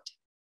State report.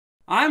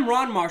 I'm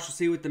Ron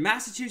Marshalsea with the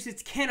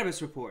Massachusetts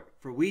Cannabis Report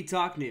for Weed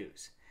Talk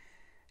News.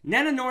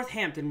 Nana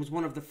Northampton was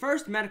one of the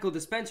first medical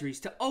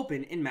dispensaries to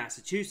open in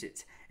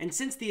Massachusetts, and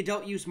since the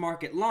adult use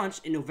market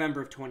launched in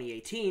November of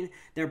 2018,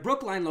 their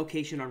Brookline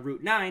location on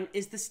Route 9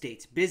 is the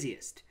state's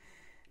busiest.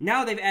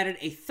 Now they've added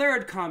a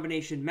third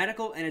combination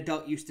medical and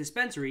adult use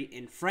dispensary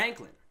in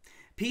Franklin.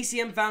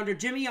 PCM founder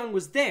Jimmy Young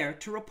was there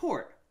to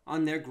report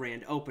on their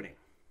grand opening.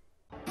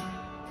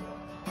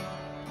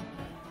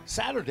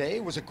 Saturday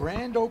was a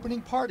grand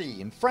opening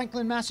party in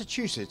Franklin,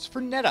 Massachusetts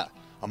for Netta,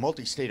 a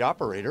multi-state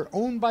operator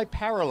owned by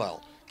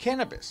Parallel.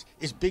 Cannabis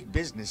is big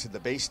business in the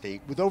Bay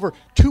State, with over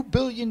 $2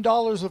 billion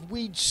of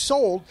weed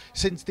sold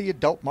since the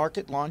adult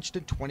market launched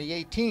in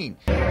 2018.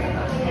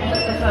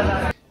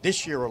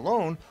 This year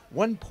alone,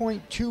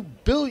 $1.2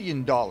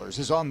 billion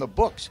is on the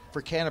books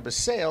for cannabis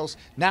sales,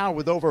 now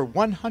with over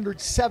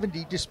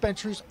 170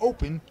 dispensaries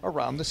open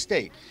around the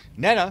state.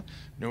 Netta,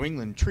 New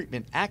England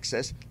Treatment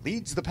Access,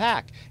 leads the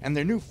pack, and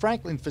their new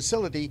Franklin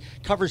facility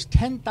covers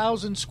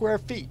 10,000 square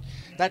feet.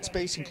 That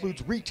space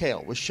includes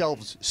retail, with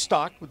shelves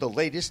stocked with the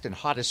latest and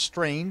hottest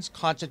strains,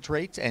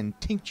 concentrates, and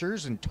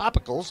tinctures and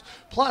topicals.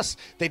 Plus,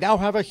 they now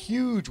have a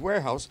huge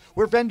warehouse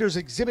where vendors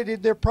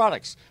exhibited their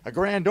products. A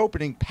grand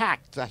opening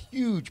packed a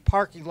huge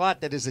parking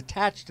lot that is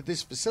attached to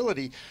this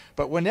facility.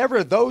 But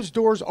whenever those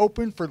doors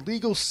open for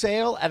legal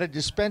sale at a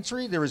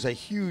dispensary, there is a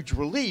huge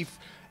relief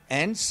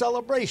and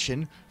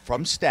celebration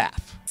from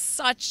staff.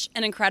 Such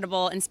an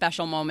incredible and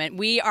special moment.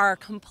 We are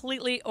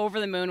completely over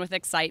the moon with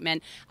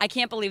excitement. I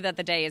can't believe that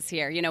the day is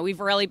here. You know, we've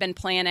really been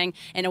planning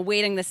and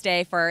awaiting this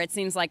day for, it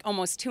seems like,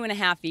 almost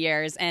 2.5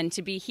 years. And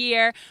to be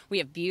here, we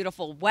have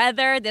beautiful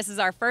weather. This is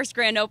our first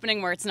grand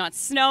opening where it's not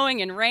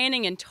snowing and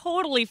raining and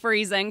totally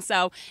freezing.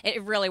 So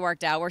it really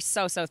worked out. We're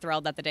so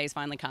thrilled that the day's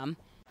finally come.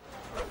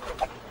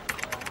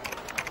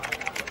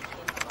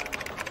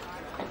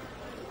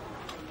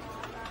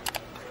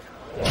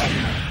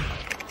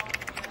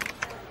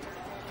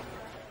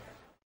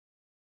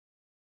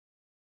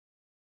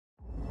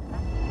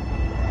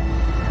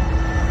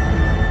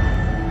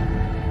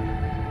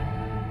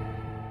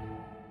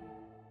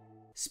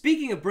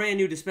 Speaking of brand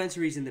new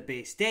dispensaries in the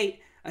Bay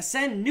State,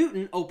 Ascend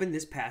Newton opened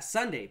this past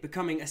Sunday,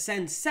 becoming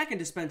Ascend's second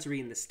dispensary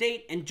in the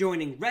state and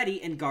joining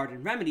Ready and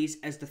Garden Remedies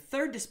as the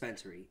third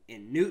dispensary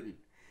in Newton.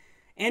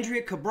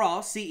 Andrea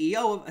Cabral,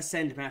 CEO of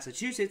Ascend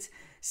Massachusetts,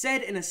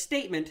 said in a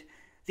statement,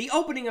 "The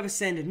opening of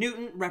Ascend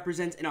Newton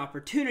represents an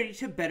opportunity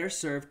to better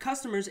serve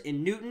customers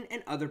in Newton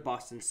and other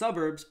Boston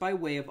suburbs by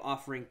way of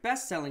offering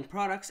best-selling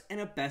products and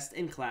a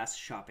best-in-class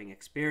shopping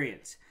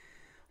experience.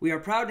 We are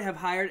proud to have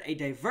hired a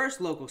diverse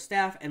local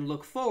staff and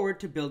look forward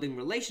to building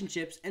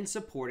relationships and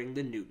supporting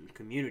the Newton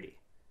community.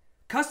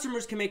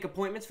 Customers can make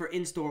appointments for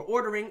in-store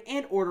ordering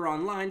and order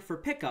online for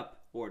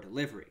pickup or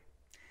delivery."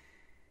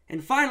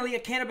 And finally, a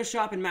cannabis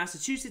shop in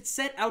Massachusetts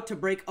set out to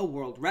break a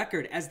world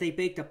record as they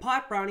baked a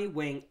pot brownie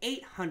weighing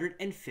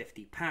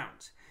 850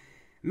 pounds.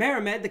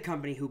 MariMed, the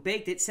company who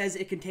baked it, says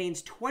it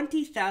contains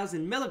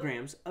 20,000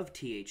 milligrams of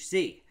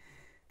THC.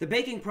 The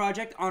baking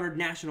project honored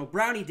National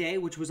Brownie Day,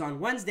 which was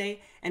on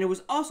Wednesday, and it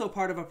was also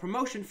part of a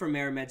promotion for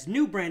MariMed's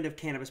new brand of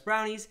cannabis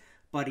brownies,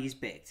 Buddy's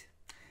Baked.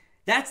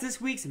 That's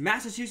this week's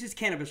Massachusetts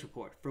Cannabis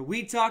Report. For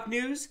Weed Talk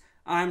News,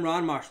 I'm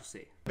Ron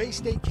Marshalsea. Bay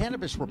State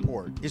Cannabis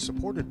Report is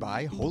supported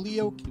by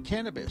Holyoke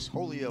Cannabis,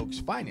 Holyoke's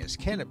finest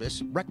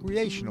cannabis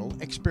recreational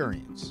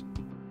experience.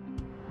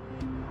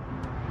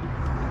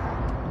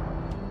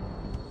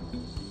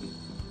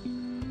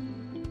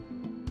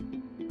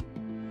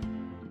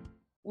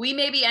 We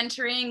may be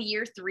entering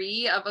year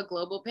 3 of a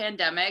global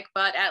pandemic,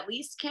 but at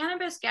least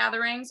cannabis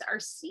gatherings are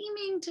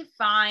seeming to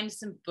find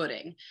some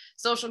footing.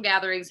 Social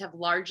gatherings have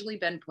largely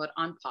been put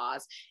on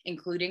pause,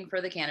 including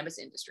for the cannabis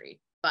industry.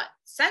 But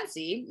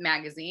Sensi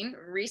magazine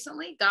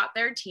recently got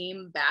their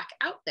team back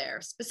out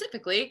there,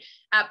 specifically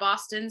at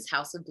Boston's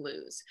House of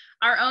Blues.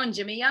 Our own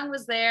Jimmy Young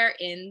was there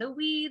in the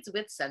weeds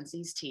with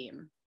Sensi's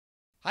team.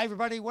 Hi,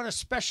 everybody. What a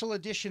special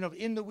edition of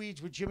In the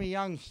Weeds with Jimmy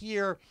Young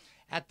here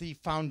at the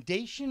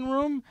Foundation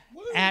Room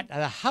at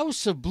the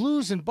House of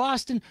Blues in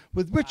Boston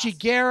with Richie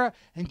Guerra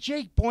and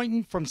Jake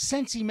Boynton from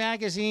Sensi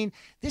Magazine.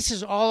 This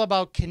is all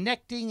about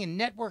connecting and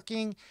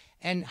networking.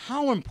 And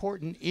how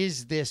important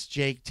is this,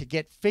 Jake, to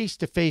get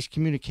face-to-face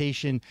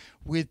communication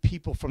with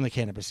people from the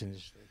cannabis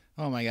industry?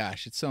 Oh, my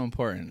gosh. It's so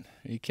important.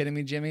 Are you kidding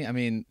me, Jimmy? I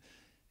mean,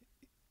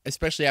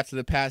 especially after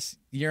the past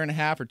year and a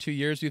half or 2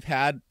 years, we've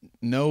had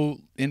no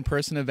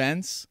in-person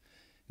events.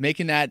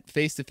 Making that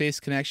face-to-face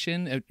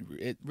connection,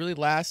 it really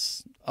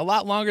lasts a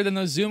lot longer than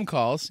those Zoom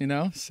calls, you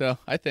know? So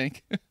I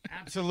think.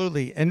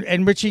 Absolutely.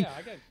 And Richie,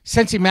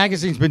 Sensi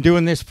Magazine's been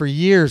doing this for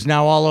years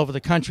now all over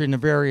the country in the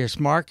various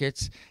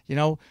markets. You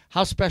know,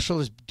 how special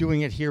is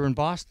doing it here in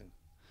Boston?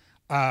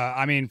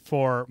 I mean,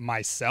 for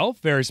myself,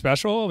 very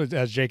special,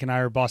 as Jake and I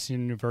are Boston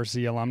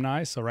University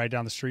alumni, so right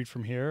down the street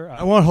from here.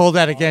 I won't hold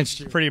that against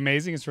you. Pretty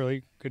amazing. It's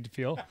really good to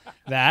feel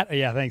that.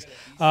 Yeah, thanks.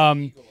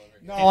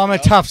 No, I'm a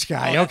tough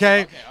guy,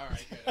 okay? All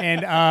right, good.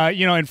 And,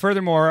 you know, and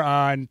furthermore,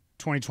 in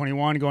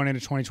 2021, going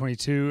into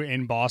 2022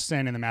 in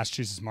Boston in the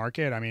Massachusetts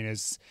market, I mean,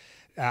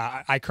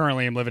 I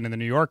currently am living in the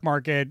New York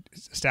market,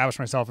 established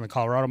myself in the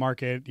Colorado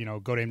market, you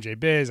know, go to MJ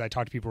Biz. I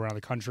talk to people around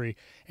the country,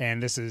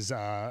 and this is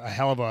a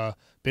hell of a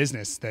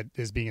business that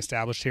is being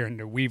established here,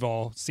 and we've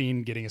all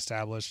seen getting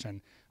established.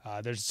 And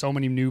there's so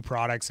many new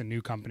products and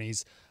new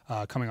companies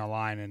coming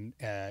online,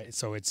 and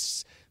so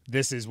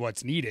this is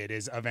what's needed,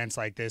 is events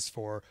like this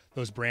for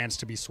those brands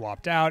to be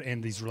swapped out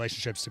and these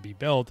relationships to be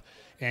built.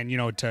 And, you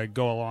know, to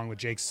go along with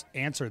Jake's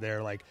answer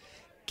there, like,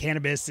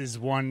 cannabis is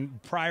one,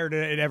 prior to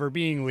it ever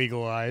being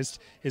legalized,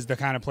 is the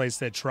kind of place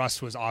that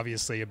trust was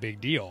obviously a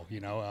big deal, you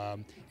know,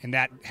 and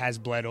that has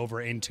bled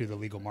over into the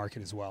legal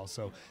market as well.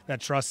 So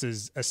that trust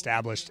is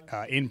established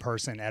in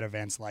person at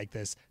events like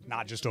this,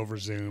 not just over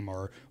Zoom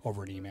or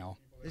over an email.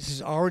 This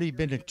has already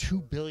been a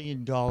 $2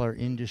 billion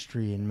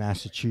industry in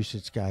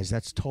Massachusetts, guys.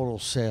 That's total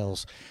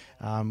sales,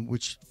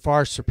 which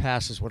far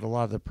surpasses what a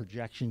lot of the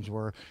projections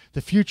were. The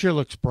future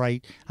looks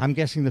bright. I'm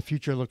guessing the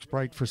future looks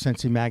bright for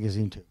Sensi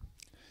Magazine, too.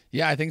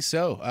 Yeah, I think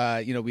so.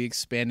 You know, we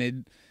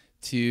expanded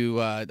to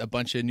a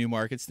bunch of new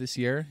markets this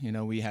year. You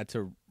know, we had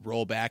to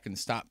roll back and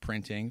stop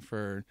printing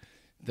for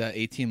the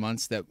 18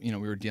 months that, you know,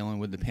 we were dealing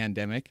with the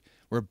pandemic.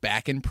 We're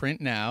back in print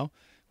now.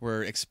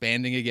 We're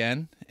expanding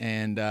again,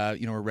 and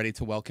you know, we're ready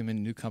to welcome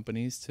in new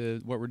companies to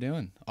what we're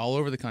doing all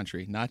over the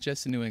country, not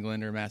just in New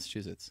England or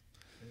Massachusetts.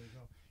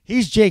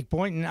 He's Jake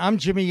Boynton. I'm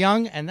Jimmy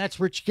Young, and that's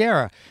Rich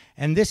Guerra.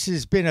 And this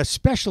has been a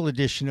special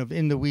edition of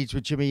In the Weeds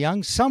with Jimmy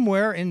Young,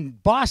 somewhere in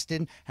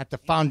Boston at the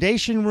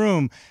Foundation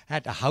Room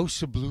at the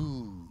House of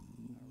Blues.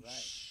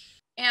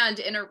 And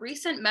in a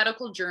recent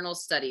medical journal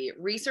study,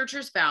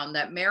 researchers found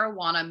that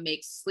marijuana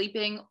makes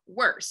sleeping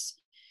worse,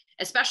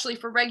 especially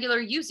for regular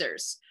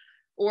users.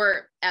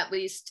 Or at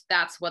least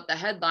that's what the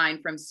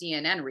headline from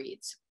CNN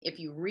reads. If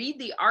you read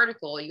the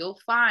article, you'll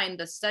find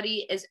the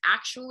study is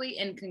actually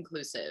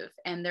inconclusive,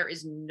 and there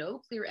is no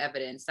clear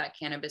evidence that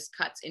cannabis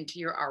cuts into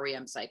your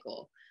REM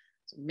cycle.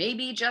 So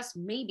maybe, just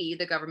maybe,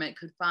 the government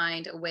could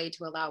find a way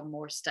to allow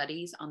more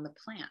studies on the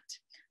plant.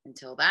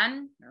 Until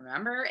then,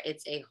 remember,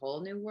 it's a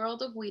whole new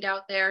world of weed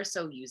out there,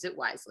 so use it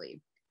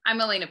wisely. I'm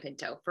Elena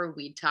Pinto for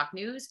Weed Talk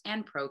News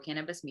and Pro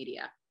Cannabis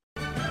Media.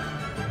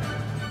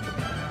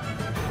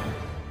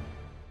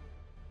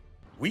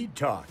 Weed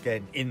Talk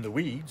and In the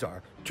Weeds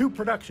are two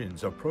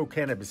productions of Pro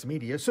Cannabis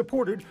Media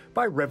supported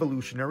by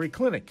Revolutionary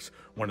Clinics,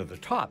 one of the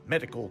top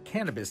medical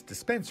cannabis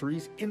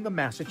dispensaries in the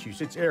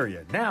Massachusetts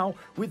area, now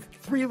with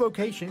 3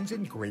 locations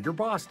in Greater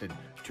Boston,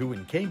 2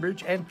 in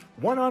Cambridge and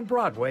 1 on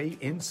Broadway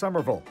in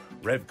Somerville.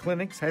 Rev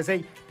Clinics has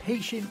a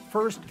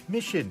patient-first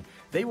mission.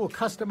 They will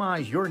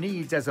customize your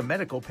needs as a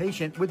medical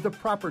patient with the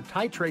proper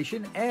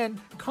titration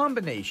and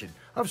combination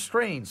of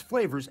strains,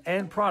 flavors,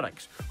 and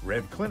products.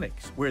 Rev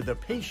Clinics, where the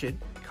patient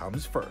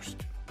comes first.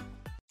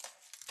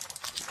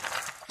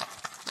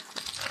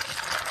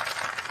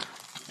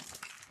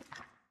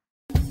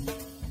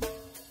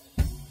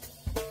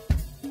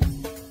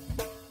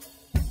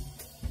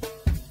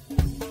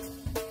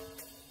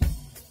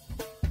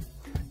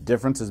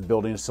 Difference is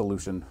building a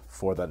solution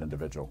for that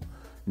individual.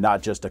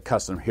 Not just a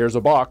custom, here's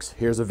a box,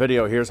 here's a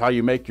video, here's how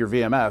you make your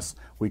VMS.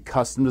 We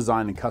custom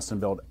design and custom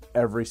build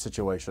every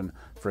situation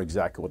for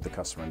exactly what the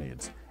customer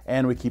needs.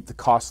 And we keep the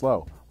cost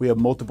low. We have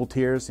multiple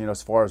tiers,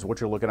 as far as what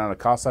you're looking at on the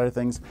cost side of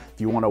things. If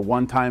you want a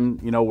one-time,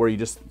 where you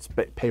just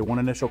pay one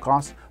initial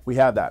cost, we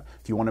have that.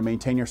 If you want to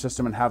maintain your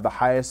system and have the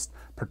highest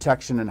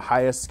protection and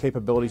highest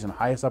capabilities and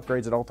highest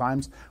upgrades at all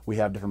times, we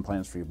have different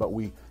plans for you. But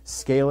we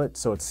scale it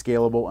so it's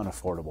scalable and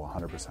affordable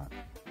 100%.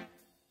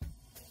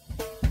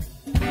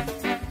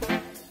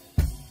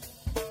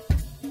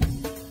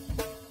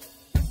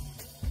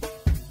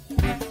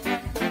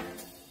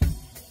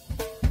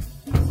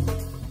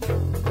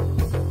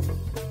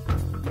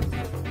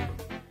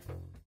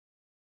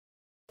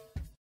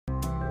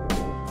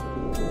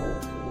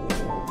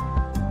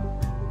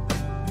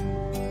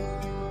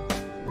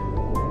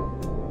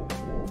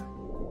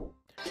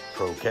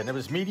 Pro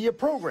Cannabis Media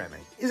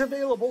programming is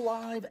available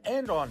live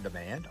and on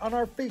demand on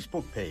our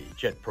Facebook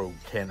page at Pro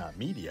Canna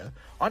Media,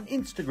 on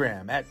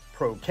Instagram at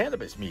Pro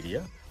Cannabis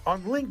Media,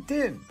 on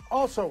LinkedIn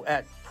also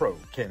at Pro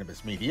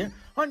Cannabis Media,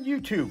 on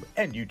YouTube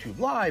and YouTube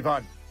Live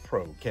on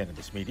Pro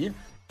Cannabis Media,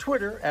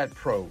 Twitter at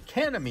Pro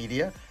Canna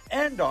Media,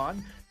 and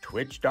on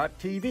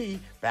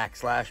twitch.tv/Pro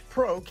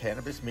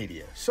Cannabis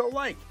Media. So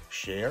like,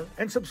 share,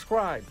 and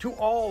subscribe to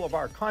all of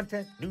our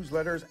content,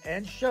 newsletters,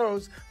 and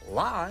shows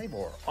live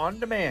or on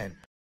demand.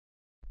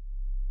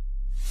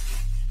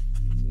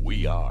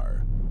 We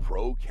are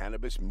Pro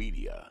Cannabis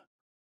Media.